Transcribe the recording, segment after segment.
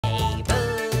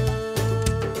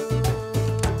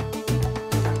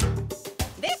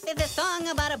song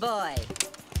about a boy.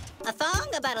 A song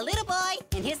about a little boy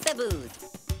and his saboos.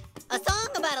 A song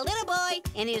about a little boy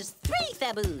and his 3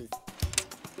 saboos.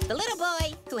 The little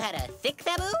boy who had a sick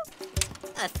saboo,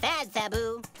 a sad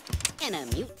saboo, and a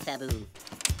mute saboo.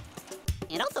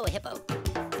 And also a hippo.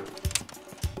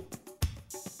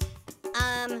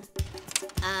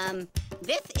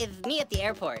 This is me at the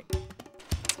airport.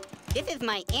 This is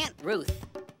my Aunt Ruth.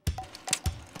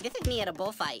 This is me at a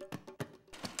bullfight.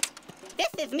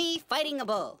 This is me fighting a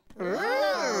bull.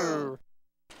 Ooh.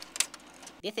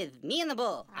 This is me and the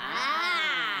bull.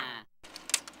 Ah!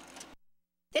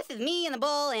 This is me and the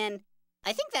bull, and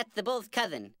I think that's the bull's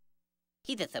cousin.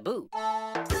 He's a saboo.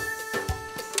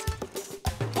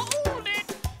 Hold it!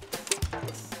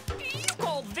 You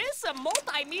call this a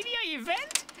multimedia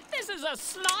event? This is a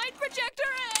slide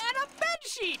projector and a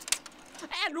bedsheet.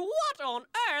 And what on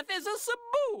earth is a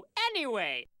saboo,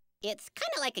 anyway? It's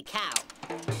kind of like a cow.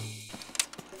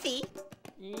 See?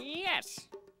 Yes.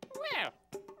 Well,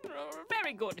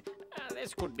 very good.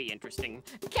 This could be interesting.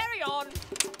 Carry on.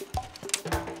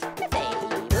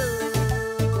 Saboo.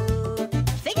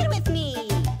 Sing it with me.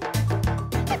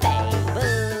 Saboo.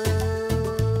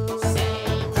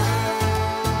 Saboo.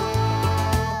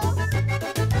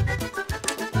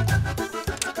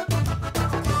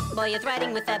 Boy is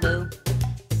riding with Saboo.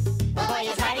 Boy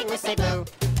is riding with Saboo.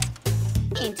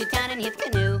 Into town in his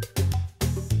canoe.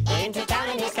 Into town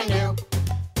in his canoe.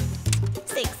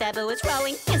 6 saboo is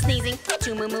rowing and sneezing.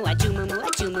 Achoo moo moo, achoo moo moo,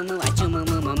 achoo moo moo, achoo moo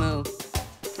moo moo moo.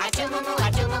 Achoo moo moo,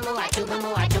 achoo moo moo, achoo moo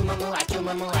moo, achoo moo moo, achoo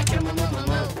moo moo, achoo moo moo moo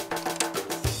moo.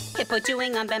 Hippo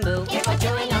chewing on bamboo. Hippo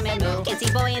chewing on bamboo. Can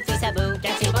see boy and 3 saboo.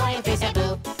 Can see boy and 3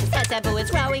 saboo. Sad saboo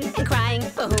is rowing and crying.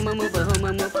 Bahoo moo moo, bahoo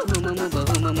moo moo, bahoo moo moo,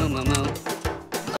 bahoo moo moo moo moo.